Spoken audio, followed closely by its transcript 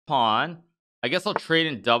pawn. I guess I'll trade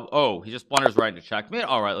in double. Oh, he just blunders right into checkmate.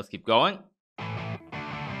 All right, let's keep going.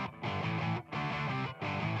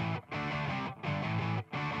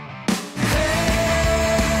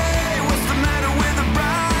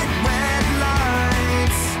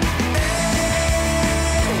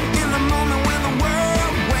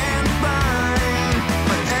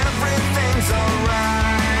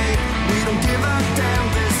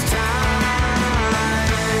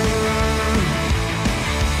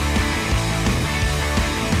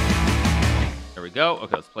 Go.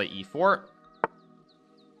 Okay, let's play e4.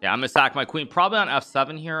 Yeah, I'm gonna sack my queen probably on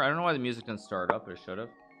f7 here. I don't know why the music didn't start up, but it should have.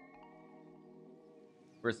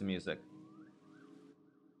 Where's the music?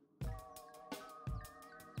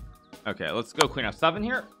 Okay, let's go queen f7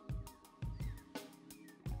 here.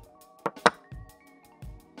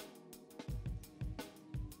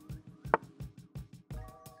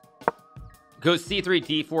 Go c3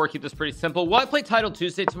 d4. Keep this pretty simple. Will I play title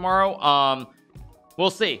Tuesday tomorrow? We'll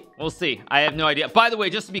see. I have no idea. By the way,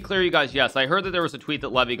 just to be clear, you guys, yes, I heard that there was a tweet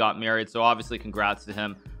that Levy got married, so obviously congrats to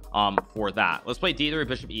him for that. Let's play d3,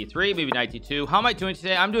 bishop e3, maybe knight d2. How am I doing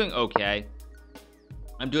today? I'm doing okay.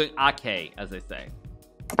 I'm doing okay, as they say.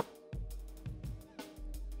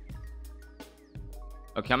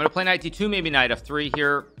 Okay, I'm gonna play knight d2, maybe knight f3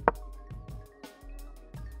 here.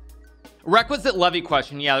 Requisite Levy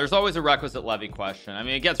question. Yeah, there's always a requisite Levy question. I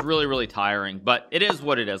mean, it gets really tiring, but it is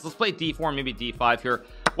what it is. Let's play d4, maybe d5 here.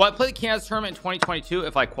 Will I play the Kansas tournament in 2022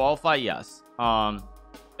 if I qualify? Yes.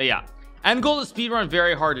 Yeah, end goal to speedrun,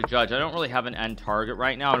 very hard to judge. I don't really have an end target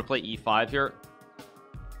right now. I'm gonna play e5 here.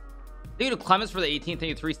 Thank you to Clemens for the 18th. Thank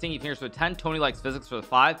you to 3 Stingy Fingers for the 10. Tony likes physics for the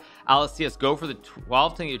 5. Alice CS Go for the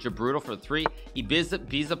 12. Thank you to Jabrutal for the 3.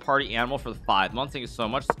 Ibiza Party Animal for the 5 months. Thank you so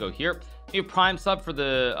much. Let's go here. Thank you Prime sub for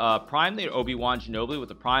the Prime. Thank you to Obi-Wan Ginobili with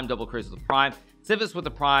the Prime. Double Craze with the Prime. Civis with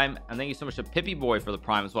the Prime. And thank you so much to Pippy Boy for the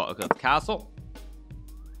Prime as well. Okay, let's castle.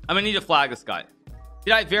 I'm gonna need to flag this guy.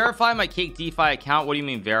 Did I verify my Cake DeFi account? What do you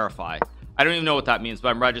mean verify? I don't even know what that means, but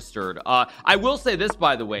I'm registered. I will say this,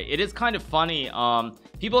 by the way, it is kind of funny.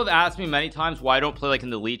 People have asked me many times why I don't play like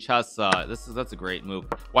in the Elite Chess. That's a great move.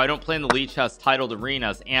 Why I don't play in the Elite Chess titled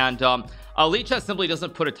arenas. And Elite Chess simply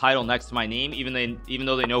doesn't put a title next to my name, even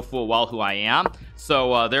though they know full well who I am.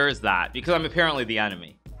 So there is that, because I'm apparently the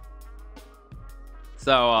enemy.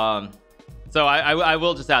 So I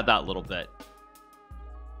will just add that little bit.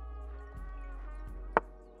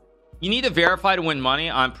 You need to verify to win money.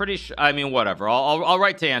 I'm pretty sure. I mean, whatever. I'll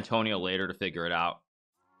write to Antonio later to figure it out.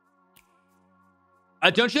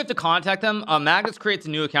 Don't you have to contact them? Magnus creates a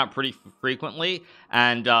new account pretty frequently,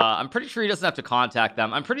 and I'm pretty sure he doesn't have to contact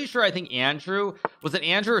them. I'm pretty sure. I think Andrew, was it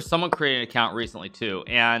Andrew or someone created an account recently too?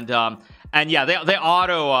 And yeah, they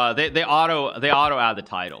auto add the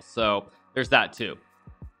title. So there's that too.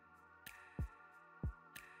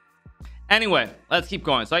 Anyway, let's keep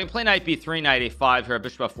going. So I can play knight b3, knight a5 here,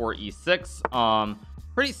 bishop f4, e6.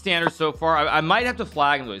 Pretty standard so far. I might have to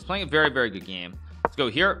flag him though. He's playing a very good game. Let's go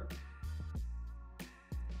here.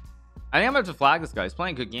 I think I'm gonna have to flag this guy. He's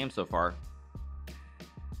playing a good game so far.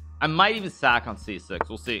 I might even sack on c6.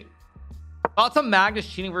 We'll see. Thoughts on Magnus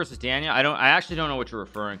cheating versus Daniel? I actually don't know what you're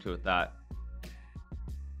referring to with that.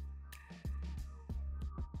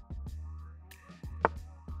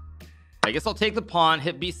 I guess I'll take the pawn,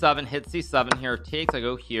 hit b7, hit c7 here, takes, I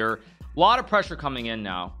go here. A lot of pressure coming in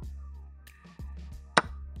now.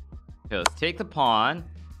 Okay, let's take the pawn.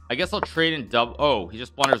 I guess I'll trade in double. Oh, he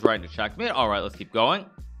just blunders right into checkmate. All right, let's keep going.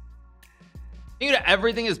 Thank you to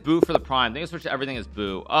Everything is Boo for the Prime. Thank you so much to Everything is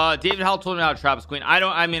Boo. David Hall told me how to trap his queen. I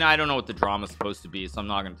don't know what the drama is supposed to be, so I'm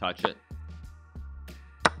not gonna touch it.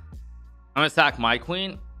 I'm gonna sack my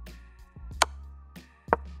queen.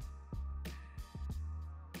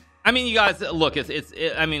 I mean, you guys, look,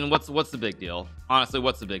 I mean, what's the big deal? Honestly,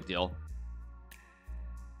 what's the big deal?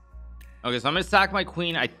 Okay, so I'm gonna sack my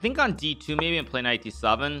queen, I think on d2 maybe, and play knight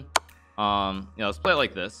d7. Yeah, let's play it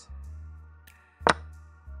like this.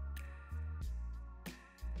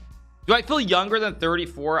 Do I feel younger than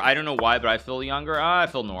 34? I don't know why, but I feel younger. I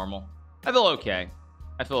feel normal. I feel okay.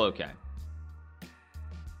 I feel okay.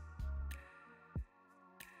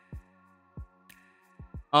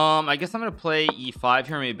 I guess I'm gonna play e5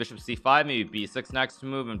 here, maybe bishop c5, maybe b6 next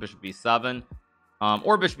move, and bishop b7,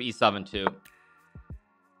 or bishop e7 too.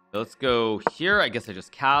 So let's go here. I guess I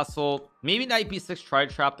just castle, maybe knight b6, try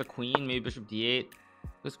to trap the queen, maybe bishop d8,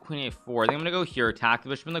 this queen a4. I think I'm gonna go here, attack the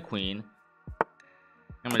bishop and the queen.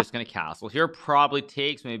 I'm just gonna castle here, probably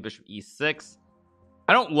takes, maybe bishop e6.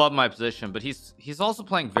 I don't love my position, but he's also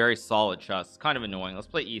playing very solid chess. It's kind of annoying. Let's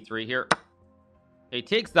play e3 here. He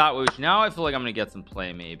takes that, which now I feel like I'm gonna get some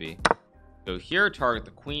play. Maybe go here, target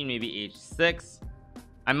the queen, maybe h6.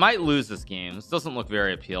 I might lose this game. This doesn't look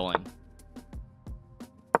very appealing.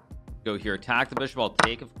 Go here, attack the bishop. I'll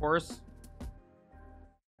take, of course.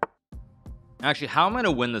 Actually, how am I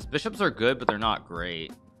gonna win this? Bishops are good, but they're not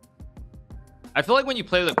great. I feel like when you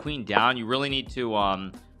play with a queen down, you really need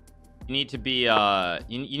to you need to be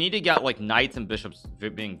you need to get like knights and bishops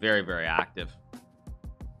being very, very active.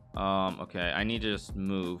 Okay, I need to just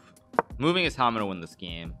move. Moving is how I'm gonna win this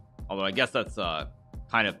game, although I guess that's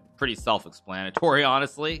kind of pretty self-explanatory,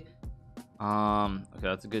 honestly. Okay,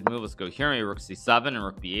 that's a good move. Let's go here. Maybe rook c7 and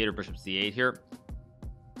rook b8 or bishop c8 here.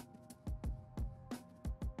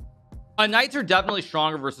 Knights are definitely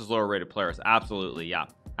stronger versus lower rated players. Absolutely, yeah,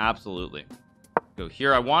 absolutely. Go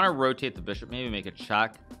here. I want to rotate the bishop, maybe make a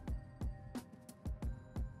check.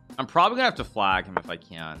 I'm probably gonna have to flag him if I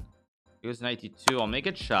can. He goes knight d2. I'll make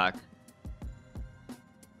a check.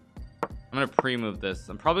 I'm gonna pre-move this.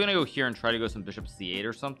 I'm probably gonna go here and try to go some bishop c8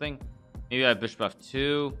 or something. Maybe I have bishop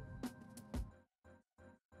f2.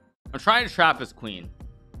 I'm trying to trap his queen.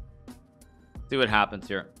 See what happens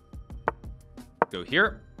here. Go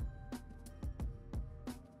here.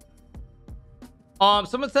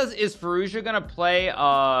 Someone says, is Fallujah gonna play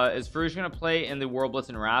in the World Blitz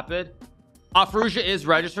and Rapid? Fallujah is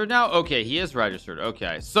registered now. Okay, he is registered.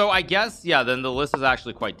 Okay, so I guess, yeah, then the list is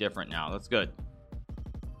actually quite different now. That's good.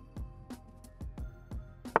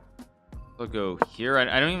 I'll go here.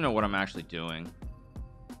 I don't even know what I'm actually doing.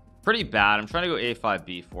 Pretty bad. I'm trying to go a5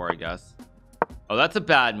 b4, I guess. Oh, that's a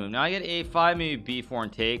bad move. Now I get a5, maybe b4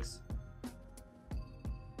 and takes.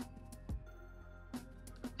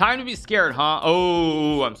 Time to be scared, huh?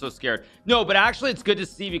 Oh, I'm so scared. No, but actually it's good to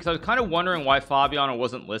see, because I was kind of wondering why Fabiano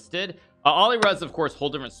wasn't listed. Ali Rez, of course, whole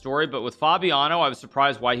different story, but with Fabiano, I was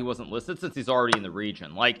surprised why he wasn't listed, since he's already in the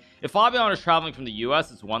region. Like, if Fabiano is traveling from the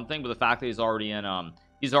US, it's one thing, but the fact that he's already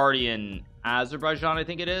in Azerbaijan, I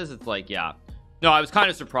think it is, it's like, yeah. No, I was kind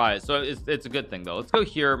of surprised. So it's a good thing though. Let's go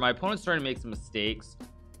here. My opponent's starting to make some mistakes.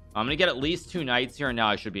 I'm gonna get at least 2 knights here, and now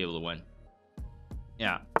I should be able to win.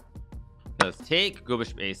 Yeah, let's take, go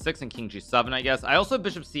bishop a6 and king g7, I guess. I also have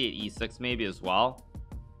bishop c8 e6 maybe as well.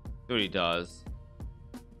 See what he does.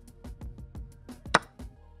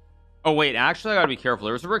 Oh wait, actually I gotta be careful.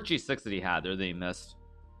 There was a rook g6 that he had there that he missed.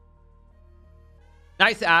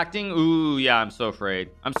 Nice acting. Ooh, yeah, I'm so afraid.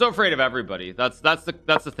 I'm so afraid of everybody. That's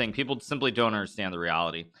the thing. People simply don't understand the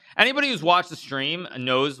reality. Anybody who's watched the stream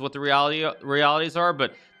knows what the realities are,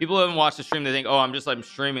 but people who haven't watched the stream, they think, oh, I'm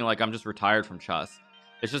streaming like I'm just retired from chess.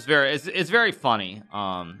 It's just it's very funny.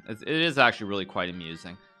 It is actually really quite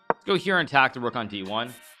amusing. Let's go here and attack the rook on d1.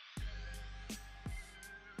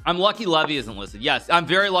 I'm lucky Levy isn't listed. Yes, I'm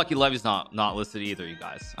very lucky Levy's not listed either, you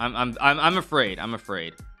guys. I'm afraid. I'm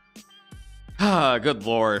afraid. Good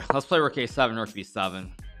lord. Let's play rook a7, rook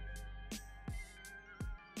b7.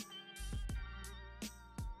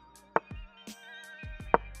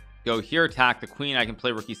 Go here, attack the queen. I can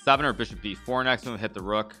play rook e7 or bishop b4 next move, hit the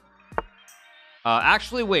rook.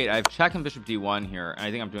 Actually, wait, I have check and bishop d1 here, and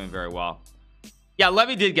I think I'm doing very well. Yeah,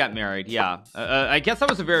 Levy did get married. Yeah, I guess that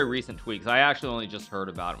was a very recent tweak, because I actually only just heard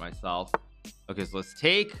about it myself. Okay, so let's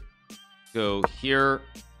take, go here.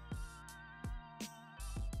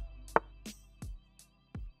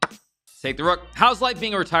 Take the rook. How's life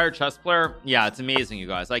being a retired chess player? Yeah, it's amazing, you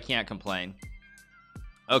guys. I can't complain.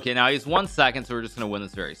 Okay, now he's 1 second, so we're just gonna win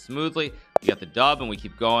this very smoothly. We get the dub and we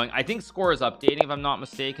keep going. I think score is updating, if I'm not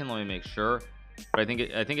mistaken. Let me make sure, but I think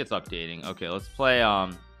it's updating. Okay, let's play.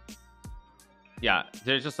 Yeah,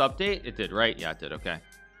 did it just update? It did, right? Yeah, it did. Okay.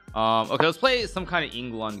 Okay, let's play some kind of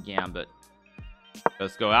England gambit.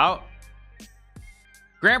 Let's go out.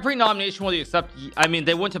 Grand Prix nomination, will you accept? I mean,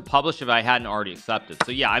 they wouldn't have published if I hadn't already accepted.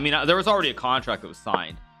 So yeah, I mean, there was already a contract that was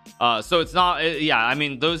signed. So it's not, yeah, I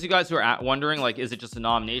mean, those of you guys who are wondering, like, is it just a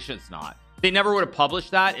nomination? It's not. They never would have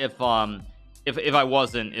published that if there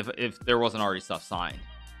wasn't already stuff signed.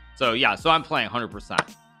 So yeah, so I'm playing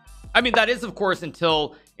 100%. I mean, that is, of course,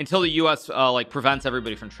 until the US like prevents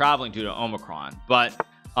everybody from traveling due to Omicron. But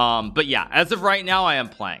yeah, as of right now, I am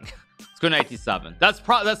playing. Let's go knight d7. That's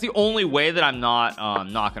the only way that I'm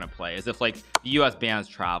not gonna play, is if like the US bans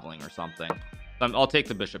traveling or something. So I'll take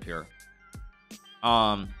the bishop here.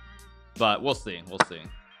 But we'll see.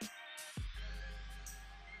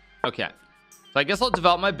 Okay, so I guess I'll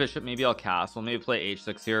develop my bishop. Maybe I'll castle. Maybe play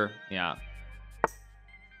h6 here. Yeah,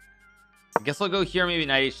 I guess I'll go here. Maybe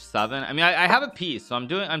knight h7. I mean, I have a piece, so I'm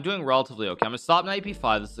doing relatively okay. I'm gonna stop knight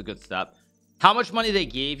b5. This is a good step. How much money they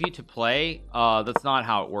gave you to play, that's not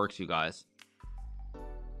how it works, you guys.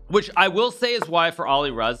 Which I will say is why for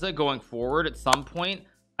Ali Reza going forward, at some point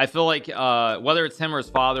I feel like whether it's him or his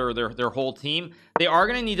father or their whole team, they are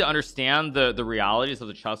going to need to understand the realities of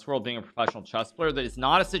the chess world, being a professional chess player, that it's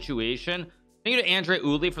not a situation. Thank you to Andre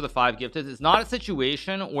Udley for the 5 gifted. It's not a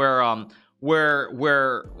situation where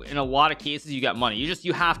in a lot of cases you get money.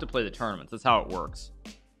 You have to play the tournaments. That's how it works.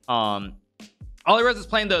 Alirez is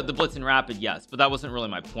playing the Blitz and Rapid, yes, but that wasn't really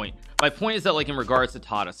my point. My point is that, like, in regards to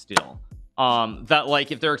Tata Steel, that,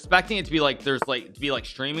 like, if they're expecting it to be like there's like to be like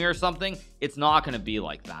streaming or something, it's not going to be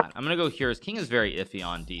like that. I'm gonna go here. His king is very iffy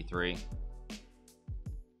on d3.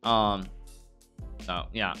 So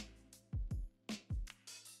yeah,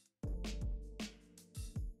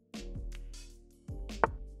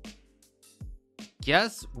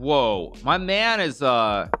 guess. Whoa, my man is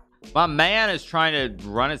trying to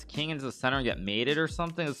run his king into the center and get mated or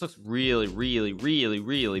something. This looks really, really, really,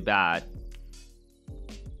 really bad.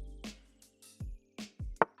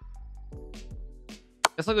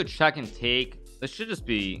 Guess I'll go check and take. This should just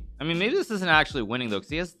be, I mean, maybe this isn't actually winning though,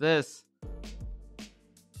 because he has this.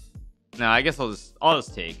 No, I guess I'll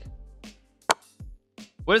just take.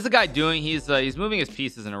 What is the guy doing? He's moving his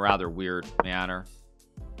pieces in a rather weird manner.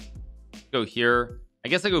 Go here. I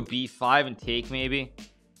guess I go b5 and take, maybe.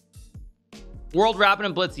 World Rapid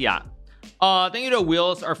and Blitz, yeah. Thank you to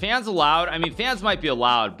Wheels. Are fans allowed? I mean, fans might be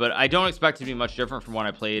allowed, but I don't expect it to be much different from when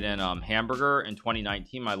I played in Hamburger in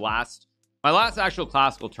 2019, my last actual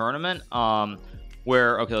classical tournament,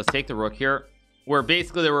 where, okay, let's take the rook here, where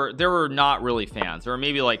basically there were not really fans. There were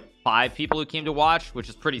maybe like 5 people who came to watch, which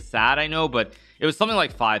is pretty sad, I know, but it was something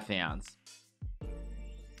like 5 fans.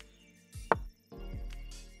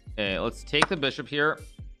 Okay, let's take the bishop here.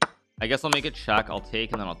 I guess I'll make a check. I'll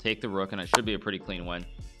take, and then I'll take the rook, and it should be a pretty clean win.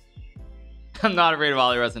 I'm not afraid of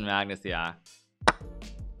Alirez and Magnus. Yeah.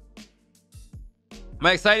 Am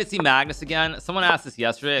I excited to see Magnus again? Someone asked this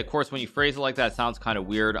yesterday. Of course, when you phrase it like that, it sounds kind of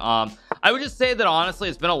weird. I would just say that honestly,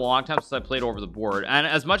 it's been a long time since I played over the board, and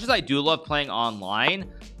as much as I do love playing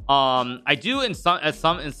online, I do in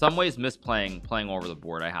some ways miss playing over the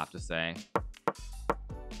board, I have to say.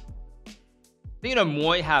 Thank you to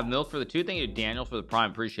Moy have milk for the 2. Thank you to Daniel for the prime.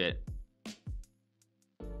 Appreciate it.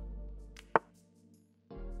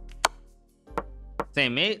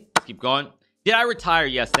 Same mate. Let's keep going. Did I retire?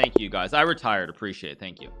 Yes, thank you guys. I retired. Appreciate it.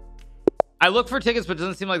 Thank you. I looked for tickets, but it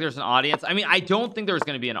doesn't seem like there's an audience. I mean, I don't think there's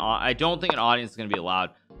going to be I don't think an audience is going to be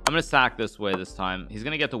allowed. I'm going to sack this way this time. He's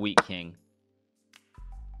going to get the weak king.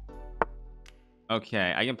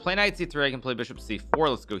 Okay, I can play knight c3. I can play bishop c4.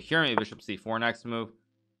 Let's go here. Maybe bishop c4 next move.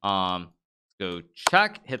 Let's go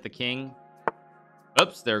check. Hit the king.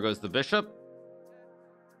 Oops, there goes the bishop.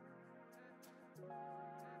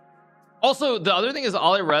 Also, the other thing is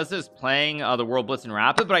Alireza is playing the World Blitz and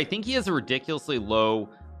Rapid, but I think he has a ridiculously low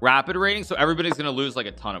Rapid rating, so everybody's going to lose like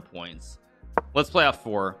a ton of points. Let's play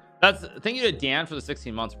f4. Thank you to Dan for the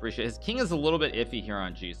 16 months. Appreciate it. His king is a little bit iffy here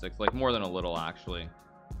on g6, like more than a little actually.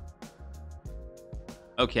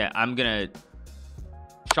 Okay, I'm gonna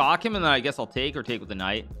shock him, and then I guess I'll take or take with the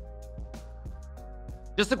knight.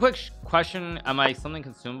 Just a quick question, am I something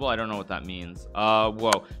consumable? I don't know what that means.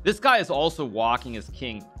 Whoa, this guy is also walking his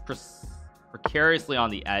king precariously on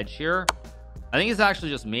the edge here. I think he's actually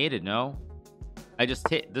just mated. No, this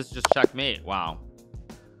is just checkmate. Wow.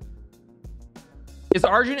 Is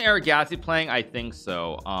Arjun Aragazzi playing? I think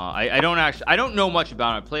so. I don't know much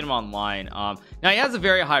about him. I played him online. Now he has a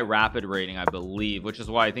very high Rapid rating, I believe, which is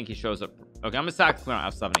why I think he shows up. Okay, I'm gonna sack the queen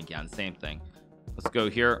on f7 again. Same thing. Let's go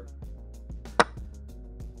here.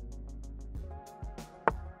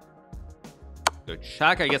 Go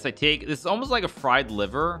check. I guess I take. This is almost like a fried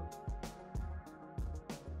liver.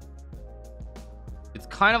 It's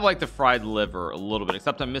kind of like the fried liver a little bit,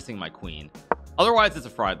 except I'm missing my queen. Otherwise, it's a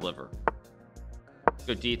fried liver.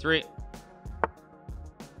 Go d3.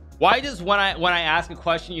 Why does when I ask a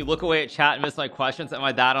question, you look away at chat and miss my questions? Am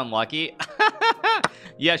I that unlucky?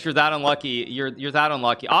 Yes, you're that unlucky. You're that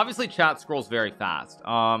unlucky. Obviously, chat scrolls very fast.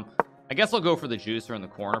 I guess I'll go for the juicer in the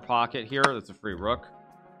corner pocket here. That's a free rook.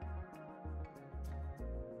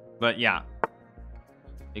 But yeah,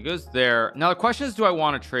 it goes there. Now the question is, do I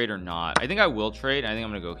want to trade or not? I think I will trade. I think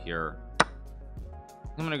I'm gonna go here.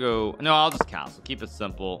 I'm gonna go. No, I'll just castle. Keep it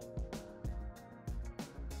simple.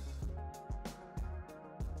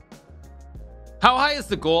 How high is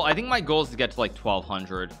the goal? I think my goal is to get to like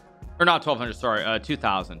 1200, or not 1200. Sorry,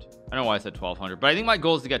 2000. I don't know why I said 1200, but I think my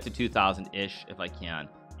goal is to get to 2000 ish if I can.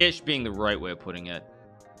 Ish being the right way of putting it.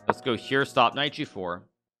 Let's go here. Stop knight g4.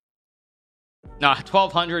 No,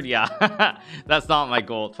 1200. Yeah, that's not my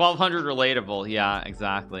goal. 1200 relatable. Yeah,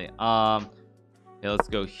 exactly. Okay, let's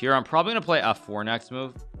go here. I'm probably gonna play f4 next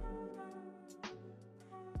move.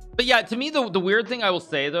 But yeah, to me, the weird thing I will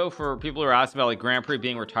say though, for people who are asking about like Grand Prix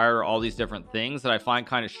being retired or all these different things that I find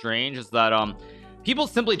kind of strange, is that people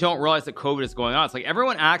simply don't realize that COVID is going on. It's like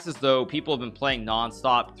everyone acts as though people have been playing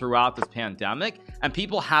nonstop throughout this pandemic, and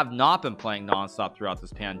people have not been playing nonstop throughout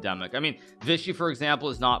this pandemic. I mean, Vichy, for example,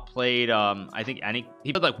 has not played I think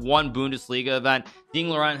he played like one Bundesliga event. Ding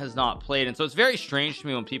Laurent has not played, and so it's very strange to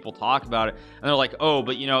me when people talk about it and they're like, oh,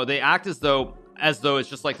 but you know, they act as though it's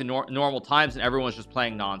just like the normal times and everyone's just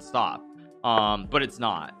playing nonstop, but it's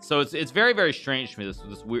not. So it's very, very strange to me,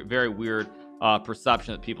 this very weird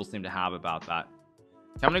perception that people seem to have about that.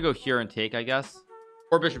 I'm gonna go here and take, I guess,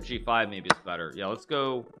 or bishop g5 maybe is better. Yeah, let's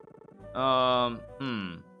go.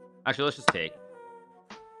 Actually, let's just take.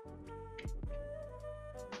 I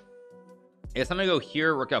guess I'm gonna go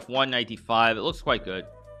here, rook f1, knight d5. It looks quite good.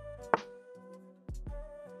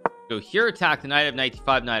 Go here, attack the knight of knight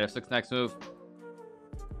d5, knight f6 next move.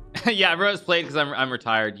 Yeah, everyone's played because I'm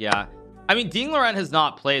retired. Yeah, I mean, Ding Laurent has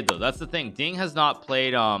not played though. That's the thing. Ding has not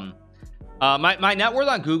played. My net worth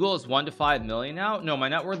on Google is 1 to 5 million now. No, my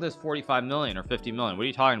net worth is 45 million or 50 million. What are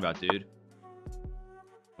you talking about, dude?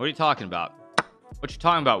 What are you talking about? What you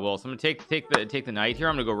talking about, Will? So I'm gonna take the knight here.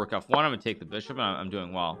 I'm gonna go rook f1. I'm gonna take the bishop, and I'm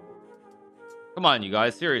doing well. Come on, you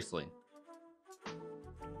guys, seriously.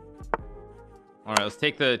 All right, let's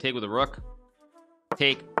take with the rook.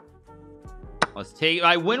 Let's take.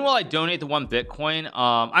 I win while I donate the 1 Bitcoin.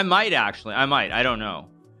 I might actually. I don't know.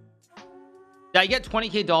 Did I get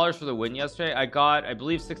 $20K for the win yesterday? I got, I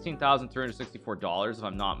believe, $16,364 if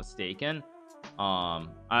I'm not mistaken.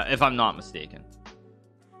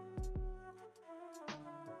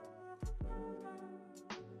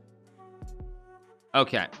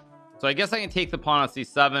 Okay, so I guess I can take the pawn on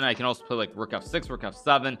c7. I can also play like rook f6, rook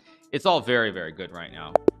f7. It's all very, very good right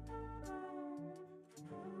now.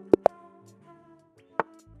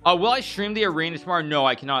 Will I stream the arena tomorrow? No,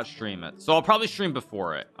 I cannot stream it, so I'll probably stream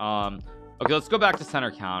before it. Okay, let's go back to center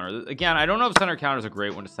counter. Again, I don't know if center counter is a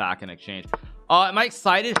great one to sack and exchange. Am I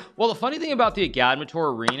excited? Well, the funny thing about the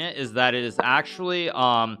Agadmator arena is that it is actually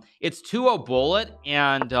it's 2-0 bullet,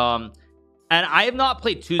 and I have not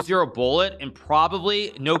played 2-0 bullet in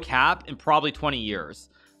probably, no cap, in probably 20 years.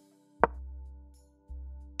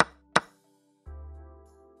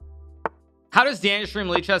 How does Daniel stream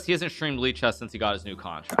Lead Chess? He hasn't streamed Lead Chess since he got his new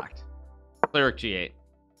contract. Play rook g8.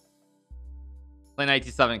 Play knight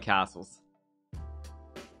d7 castles.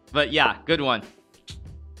 But yeah, good one.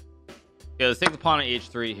 Okay, let's take the pawn on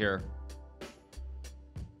h3 here.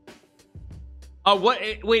 Oh, what?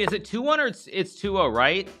 Wait, is it 2-1 or it's 2-0,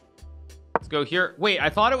 right? Let's go here. Wait, I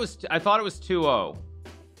thought it was 2-0.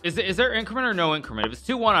 Is there increment or no increment? If it's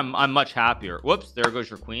 2-1, I'm much happier. Whoops, there goes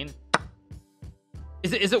your queen.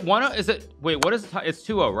 Is it 1-0? Is it, wait, what is it? It's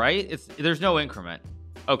 2-0, right? There's no increment.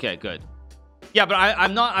 Okay, good. Yeah, but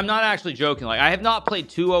I'm not actually joking. Like, I have not played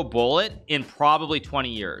 2-0 bullet in probably 20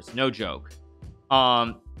 years. No joke.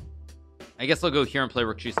 I guess I'll go here and play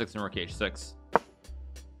rook g6 and rook h6.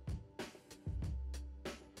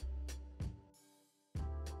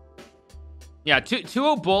 Yeah,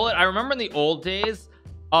 2-0 bullet. I remember in the old days,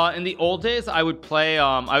 I would play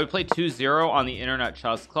 2-0 on the internet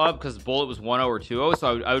chess club because bullet was 1-0 or 2-0,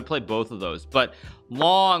 so I would play both of those. But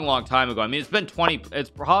long time ago. I mean, it's been 20, it's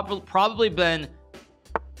probably been,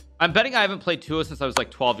 I'm betting I haven't played 2-0 since I was like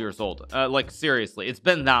 12 years old. Like, seriously, it's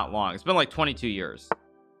been that long. It's been like 22 years. Okay,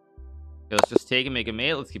 let's just take and make a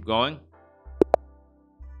mate. Let's keep going.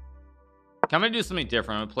 Okay, I'm gonna do something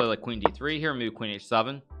different. I'm gonna play like queen d3 here, maybe queen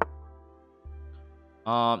h7.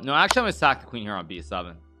 No, actually I'm gonna sack the queen here on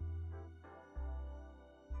b7.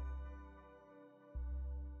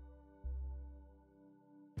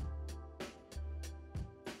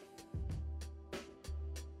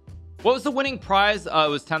 What was the winning prize? It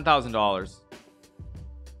was $10,000.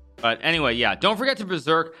 But anyway, yeah, don't forget to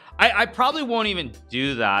berserk. I probably won't even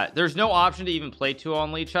do that. There's no option to even play 2-0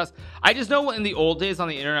 on Lead Chess. I just know in the old days on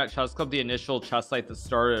the internet chess club, the initial chess site that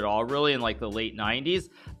started it all, really in like the late 90s,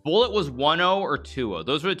 bullet was 1-0 or 2-0.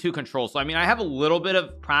 Those were the two controls. So I mean, I have a little bit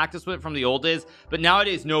of practice with it from the old days, but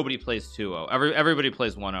nowadays nobody plays 2-0. Everybody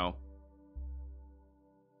plays 1-0.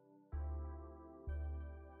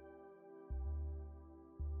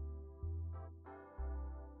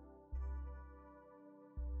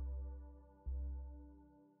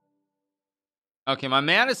 Okay, my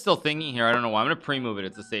man is still thinking here. I don't know why. I'm gonna pre-move it.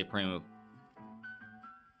 It's a safe pre-move.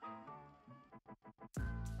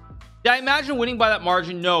 Yeah, I imagine winning by that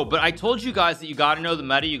margin. No, but I told you guys that you got to know the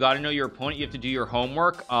meta. You got to know your opponent. You have to do your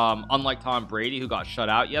homework. Unlike Tom Brady, who got shut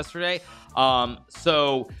out yesterday.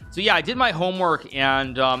 So yeah, I did my homework,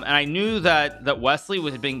 and I knew that Wesley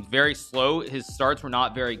had been very slow. His starts were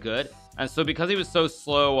not very good. And so because he was so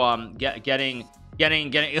slow getting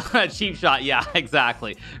a cheap shot, yeah,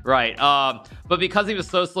 exactly, right, but because he was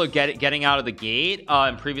so slow getting out of the gate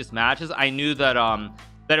in previous matches, I knew that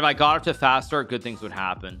that if I got up to a fast start, good things would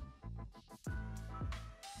happen.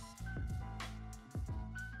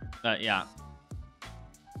 Yeah.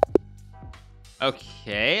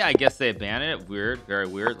 Okay, I guess they abandoned it. Weird, very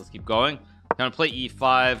weird. Let's keep going. I'm gonna play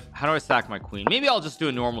e5. How do I sack my queen? Maybe I'll just do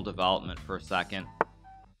a normal development for a second.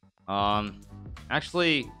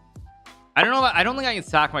 Actually, I don't know. I don't think I can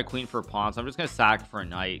sack my queen for a pawn, so I'm just gonna sack it for a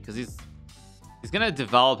knight because he's gonna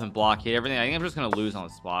develop and blockade everything. I think I'm just gonna lose on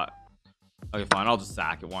the spot. Okay, fine. I'll just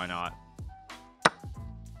sack it. Why not?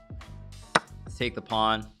 Let's take the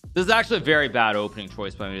pawn. This is actually a very bad opening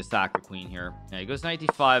choice by me to sack the queen here. Yeah, he goes knight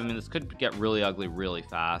d5. I mean, this could get really ugly really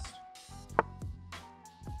fast.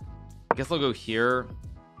 I guess I'll go here.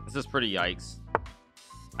 This is pretty yikes.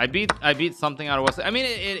 I beat something out of West. I mean,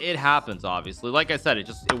 it happens, obviously. Like I said, it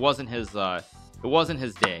wasn't his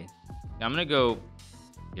day. I'm gonna go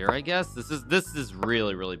here, I guess. This is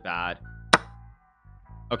really bad.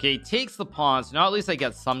 Okay, he takes the pawn, so now at least I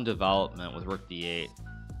get some development with rook d8.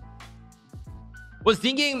 Was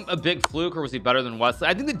Ding game a big fluke, or was he better than Wesley?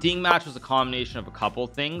 I think the Ding match was a combination of a couple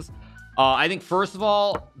things. I think first of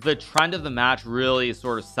all, the trend of the match really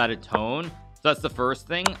sort of set a tone, so that's the first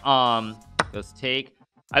thing. Let's take.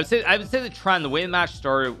 I would say the trend, the way the match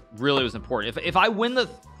started, really was important. If I win the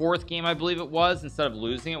fourth game, I believe it was, instead of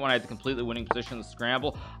losing it when I had the completely winning position in the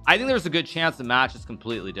scramble, I think there's a good chance the match is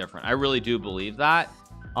completely different. I really do believe that.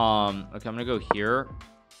 Okay, I'm gonna go here.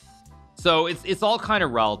 So it's all kind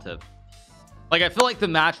of relative. Like, I feel like the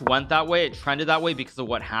match went that way, it trended that way because of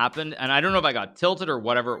what happened, and I don't know if I got tilted or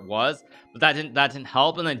whatever it was, but that didn't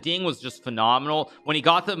help. And then Ding was just phenomenal when he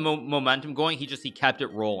got the momentum going. He kept it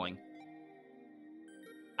rolling.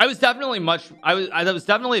 That was definitely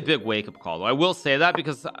a big wake-up call, though. I will say that,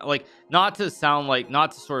 because, like, not to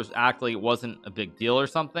sort of act like it wasn't a big deal or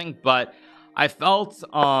something, but I felt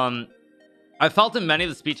in many of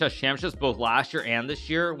the Speed Chess Championships, both last year and this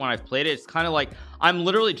year, when I've played it, it's kind of like I'm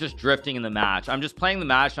literally just drifting in the match. I'm just playing the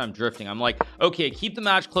match and I'm drifting. I'm like, okay, keep the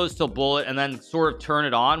match close till bullet, and then sort of turn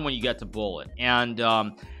it on when you get to bullet. And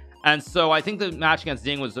so I think the match against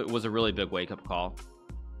Ding was a really big wake-up call.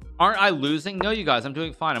 Aren't I losing? No, you guys, I'm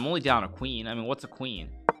doing fine. I'm only down a queen. I mean, what's a queen?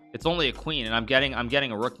 It's only a queen, and I'm getting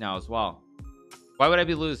a rook now as well. Why would I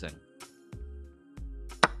be losing?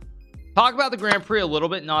 Talk about the Grand Prix a little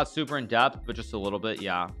bit, not super in depth, but just a little bit.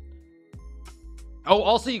 Yeah. Oh,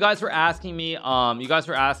 also, you guys were asking me about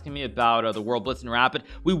the World Blitz and Rapid.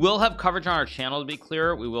 We will have coverage on our channel, to be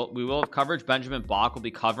clear. We will have coverage. Benjamin Bach will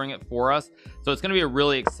be covering it for us, so it's going to be a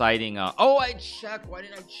really exciting oh, I checked. Why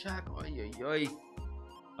didn't I check? Oh,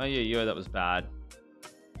 that was bad.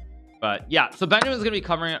 But yeah, so Benjamin's going to be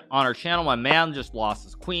covering it on our channel. My man just lost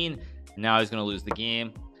his queen, and now he's going to lose the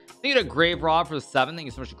game. Thank you to Grave Rob for the 7. Thank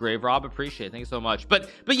you so much to Grave Rob. Appreciate it. Thank you so much. But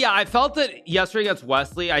yeah, I felt that yesterday against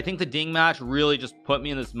Wesley, I think the Ding match really just put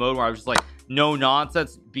me in this mode where I was just like, no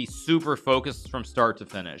nonsense, be super focused from start to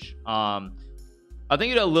finish. I thank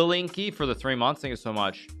you to Lilinky for the 3 months. Thank you so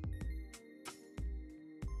much.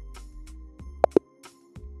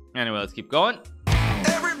 Anyway, let's keep going.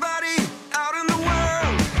 Everybody out in the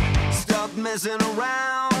world, stop messing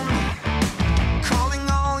around. Calling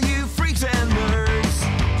all you freaks and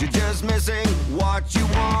nerds, you're just missing what you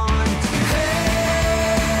want. Hey!